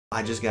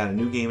I just got a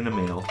new game in the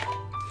mail.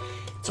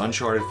 It's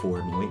Uncharted 4.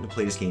 I've been waiting to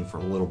play this game for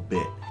a little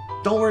bit.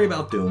 Don't worry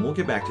about Doom. We'll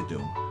get back to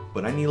Doom.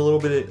 But I need a little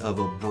bit of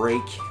a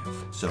break.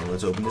 So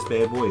let's open this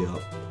bad boy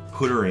up,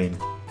 put her in,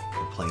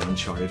 and play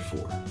Uncharted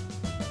 4.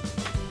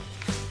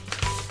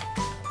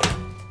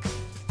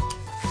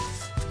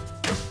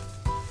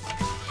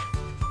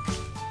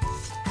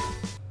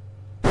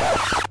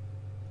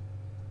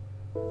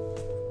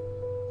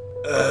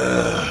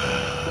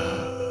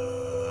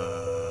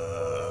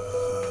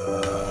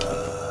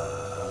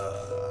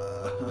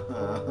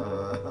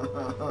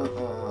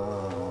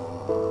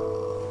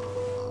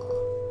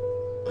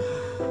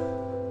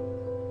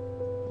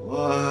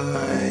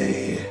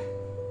 Why?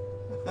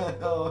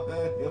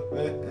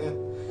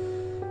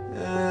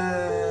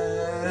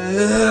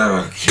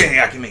 Okay,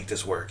 I can make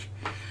this work.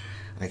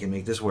 I can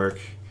make this work.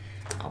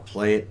 I'll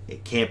play it.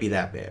 It can't be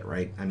that bad,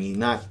 right? I mean,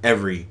 not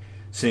every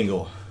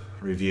single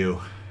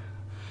review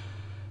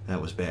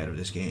that was bad of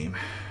this game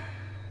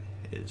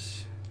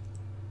is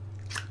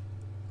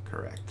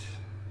correct.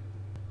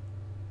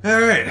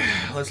 Alright,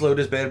 let's load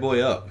this bad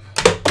boy up.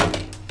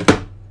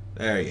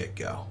 There you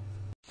go.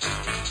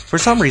 For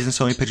some reason,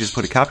 Sony Pictures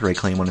put a copyright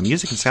claim on the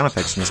music and sound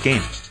effects in this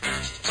game.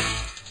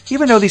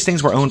 Even though these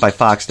things were owned by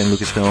Fox, then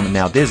Lucasfilm, and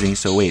now Disney,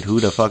 so wait, who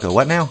the fuck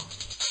what now?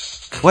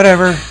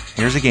 Whatever,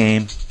 here's a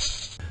game.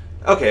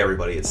 Okay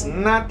everybody, it's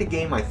not the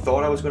game I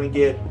thought I was going to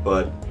get,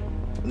 but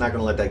I'm not going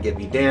to let that get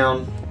me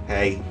down.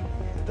 Hey,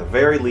 at the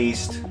very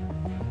least,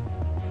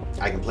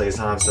 I can play as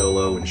Han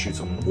Solo and shoot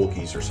some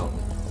Wookiees or something.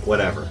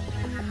 Whatever.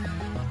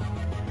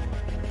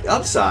 The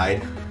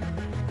upside,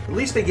 at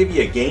least they give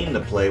you a game to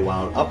play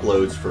while it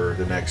uploads for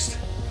the next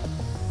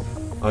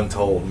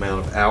untold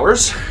amount of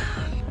hours.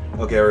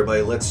 Okay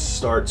everybody, let's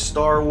start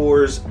Star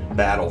Wars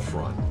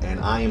Battlefront. And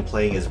I am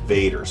playing as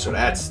Vader, so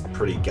that's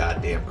pretty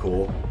goddamn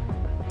cool.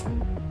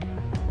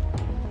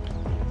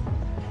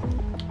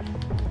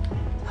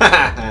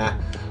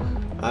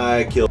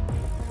 I killed.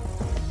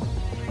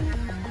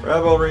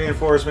 Rebel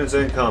reinforcements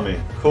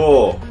incoming.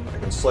 Cool. I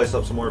can slice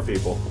up some more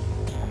people.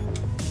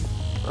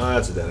 Oh,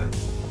 that's a dead end.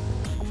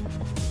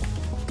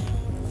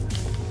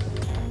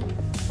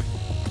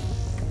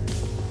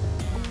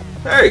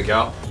 There you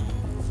go.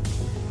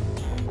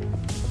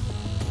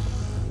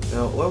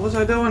 Now, what was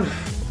I doing?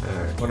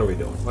 Alright, what are we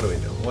doing? What are we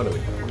doing? What are we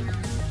doing?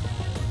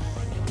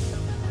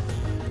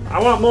 I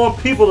want more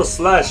people to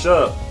slash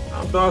up.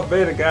 I'm Darth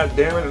Vader,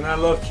 goddammit, and I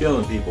love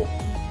killing people.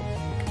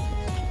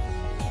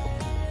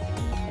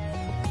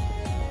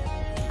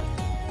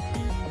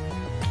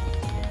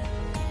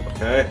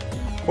 Okay.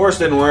 Force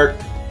didn't work.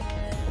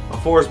 My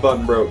force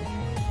button broke.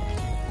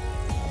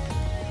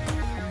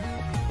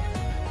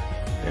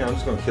 Yeah, I'm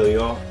just gonna kill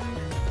you all.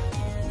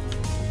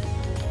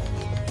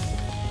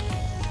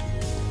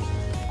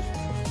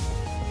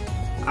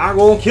 I'm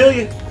gonna kill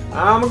you.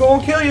 I'm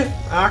gonna kill you.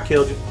 I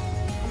killed you.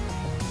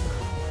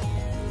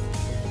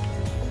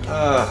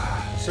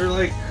 Is there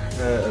like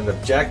an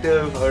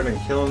objective other than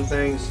killing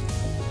things?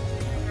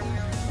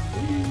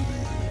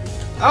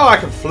 Oh, I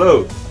can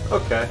float.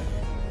 Okay.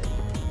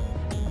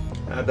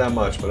 Not that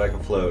much, but I can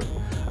float.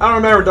 I don't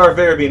remember Darth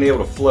Vader being able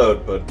to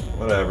float, but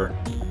whatever.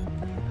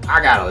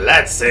 I got a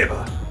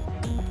lightsaber.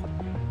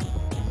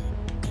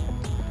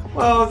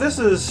 Well, if this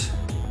is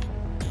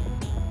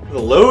the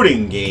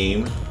loading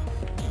game,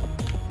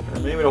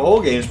 maybe the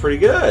whole game's pretty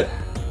good.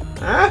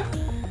 Huh?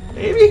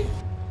 Maybe?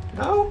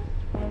 No?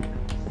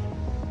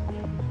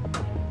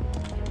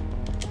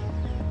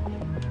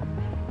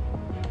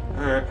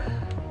 Alright.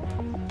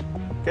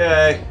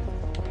 Okay.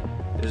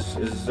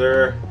 Is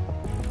there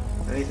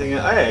anything?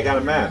 Oh, hey, I got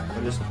a map. I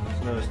just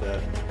noticed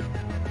that.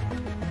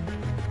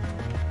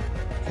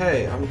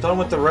 Okay, I'm done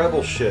with the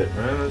rebel shit,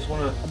 man. I just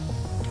want to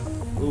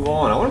move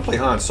on. I want to play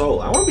Han Solo.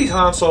 I want to be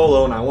Han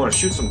Solo and I want to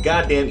shoot some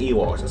goddamn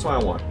Ewoks. That's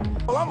what I want.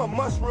 Well, I'm a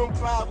mushroom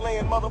cloud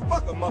laying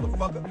motherfucker.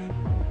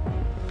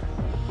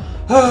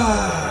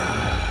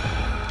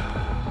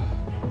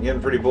 I'm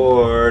getting pretty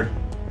bored.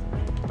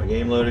 My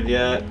game loaded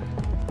yet?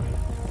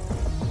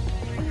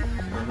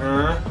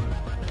 Am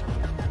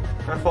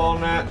I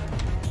following that?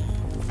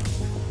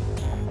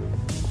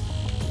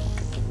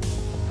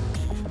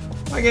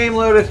 My game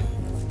loaded.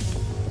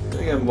 It's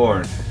getting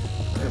boring.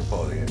 I can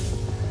pause again.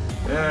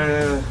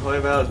 Play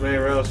about as many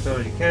rails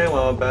as you can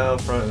while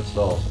Battlefront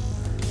installs.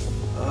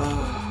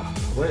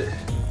 What?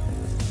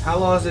 How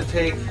long does it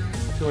take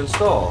to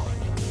install?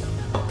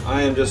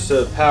 I am just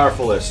a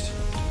powerfulist.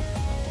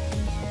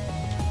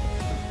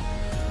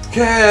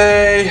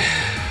 Okay.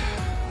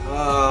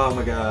 Oh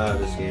my god,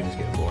 this game is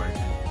getting boring.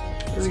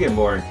 This is getting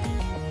boring.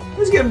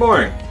 This is getting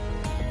boring.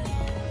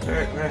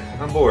 Alright,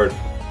 I'm bored.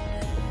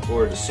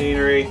 Bored of the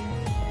scenery.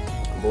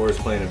 I'm bored of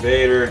playing a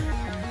Vader.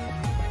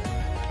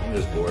 I'm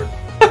just bored.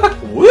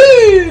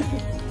 Woo!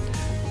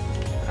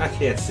 I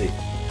can't see.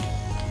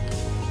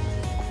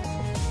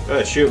 Go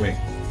ahead, shoot me.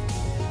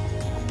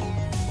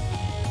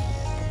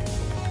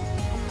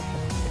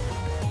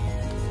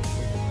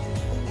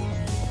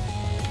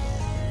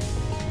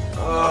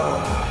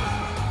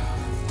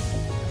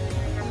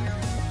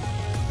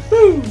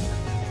 Woo!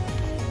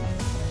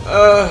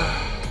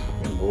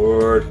 I'm bored.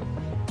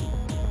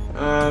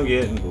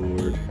 getting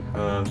bored.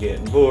 I'm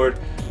getting bored.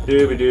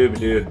 Dooby dooby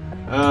doo.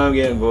 I'm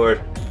getting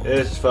bored.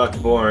 This is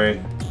fucking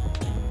boring.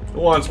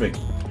 Who wants me?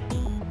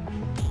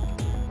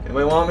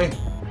 Anybody want me?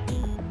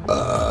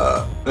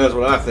 That's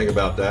what I think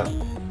about that.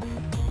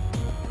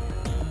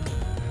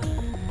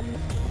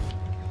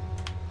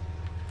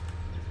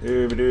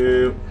 Dooby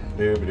doo.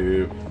 Dooby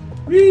doo.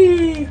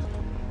 Whee!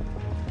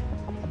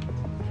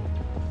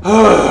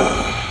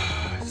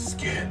 It's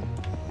getting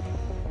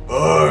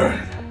bored.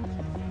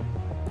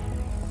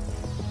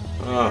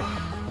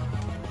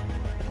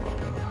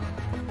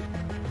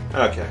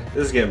 Okay,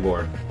 this is getting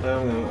boring.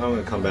 I'm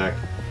gonna come back.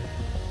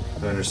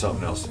 Then there's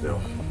something else to do.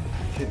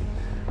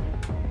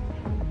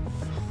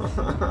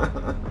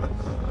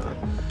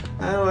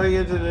 How do I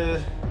get to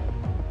this?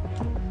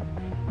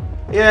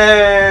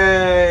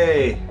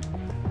 Yay!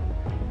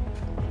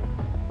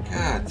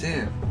 God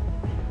damn.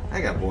 I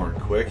got bored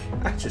quick.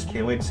 I just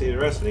can't wait to see the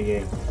rest of the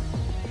game.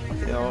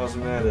 See how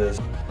awesome that is.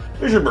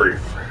 Mission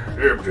brief.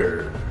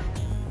 Empty.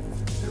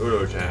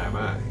 Photo time.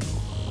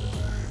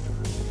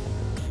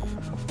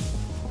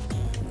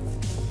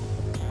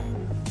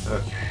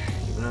 Okay.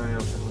 Keep an eye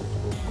out.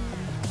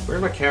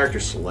 Where's my character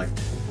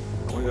select?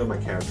 I want to go to my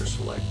character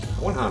select.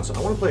 I want Han Solo.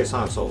 I want to play as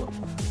Han Solo.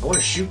 I want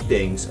to shoot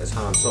things as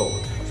Han Solo.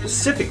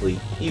 Specifically,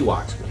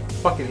 Ewoks. I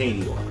fucking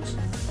hate Ewoks.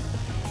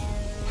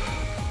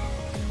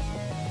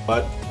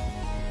 But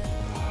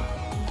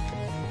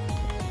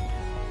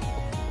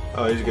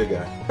oh, he's a good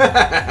guy.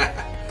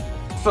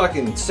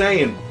 Fucking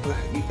saying.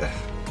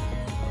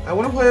 I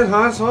want to play as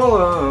Han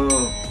Solo.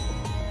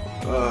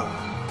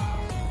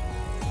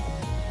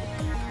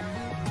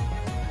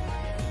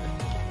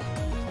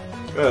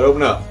 Go ahead,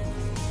 open up.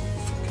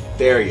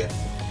 Dare you.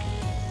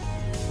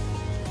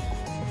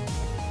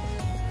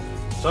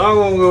 So I'm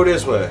gonna go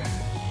this way.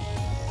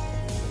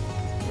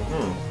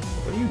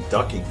 What are you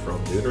ducking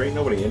from, dude? There ain't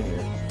nobody in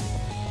here.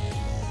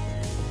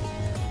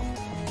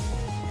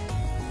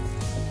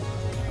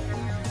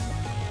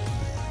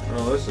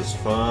 Oh, this is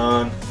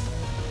fun.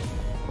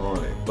 On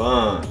a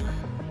bun.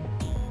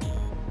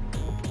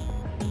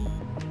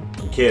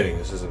 I'm kidding.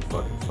 This isn't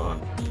fucking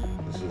fun.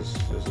 This is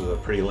a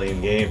pretty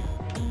lame game.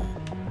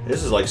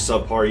 This is like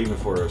subpar even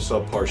for a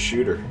subpar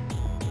shooter.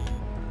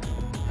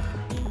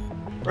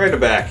 Right in the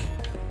back.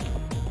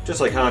 Just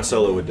like Han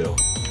Solo would do.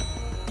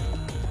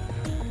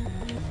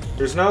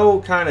 There's no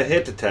kind of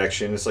hit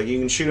detection. It's like you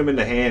can shoot him in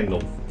the hand and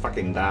he'll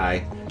fucking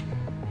die.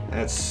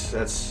 This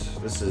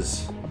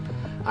is...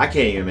 I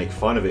can't even make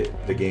fun of it.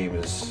 The game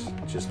is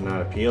just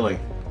not appealing.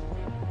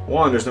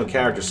 One, there's no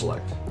character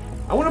select.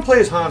 I want to play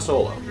as Han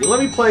Solo. You let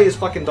me play as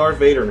fucking Darth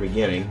Vader in the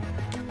beginning.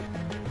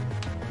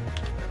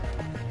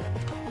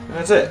 And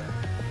that's it.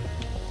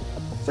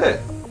 That's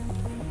it.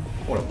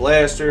 I want a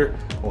blaster.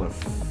 I want a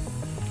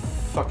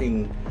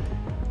fucking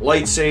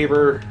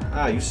lightsaber.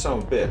 Ah, you son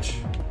of a bitch.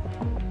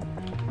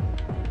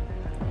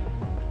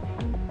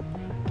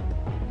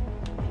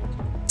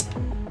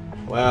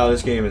 Wow,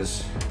 this game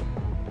is...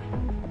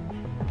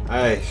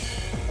 I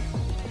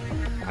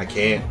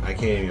can't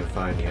even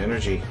find the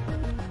energy.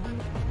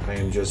 I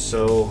am just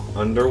so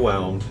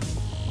underwhelmed.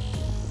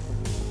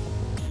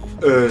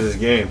 This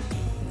game.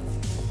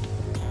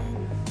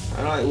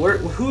 I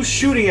don't, who's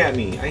shooting at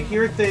me? I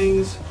hear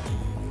things.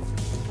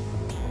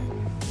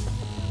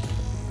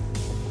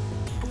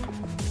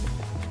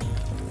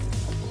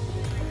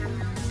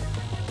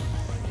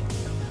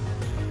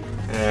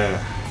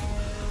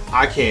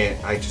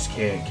 I just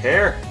can't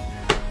care.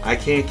 I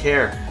can't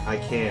care. I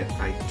can't.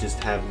 I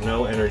just have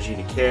no energy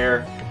to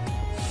care.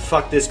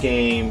 Fuck this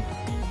game.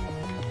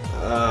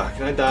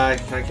 Can I die?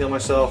 Can I kill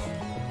myself?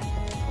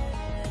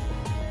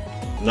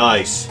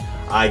 Nice.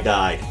 I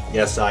died.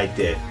 Yes, I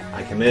did.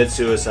 I committed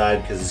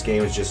suicide because this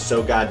game is just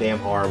so goddamn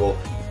horrible.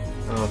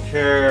 I don't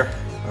care.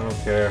 I don't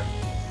care.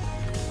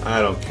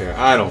 I don't care.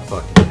 I don't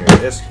fucking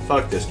care.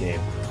 Fuck this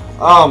game.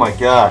 Oh my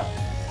god.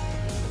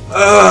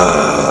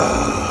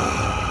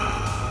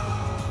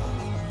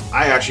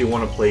 I actually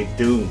want to play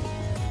Doom.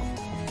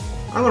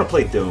 I want to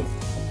play Doom.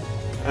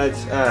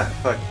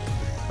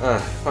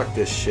 Fuck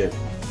this shit.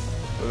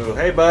 Ooh,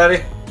 hey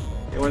buddy,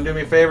 you want to do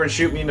me a favor and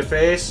shoot me in the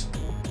face?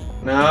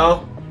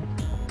 No?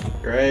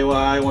 Your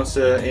AY wants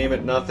to aim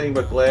at nothing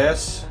but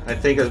glass? I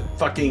think a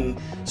fucking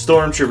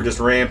stormtrooper just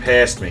ran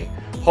past me.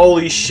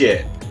 Holy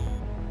shit.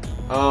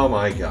 Oh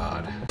my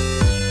god.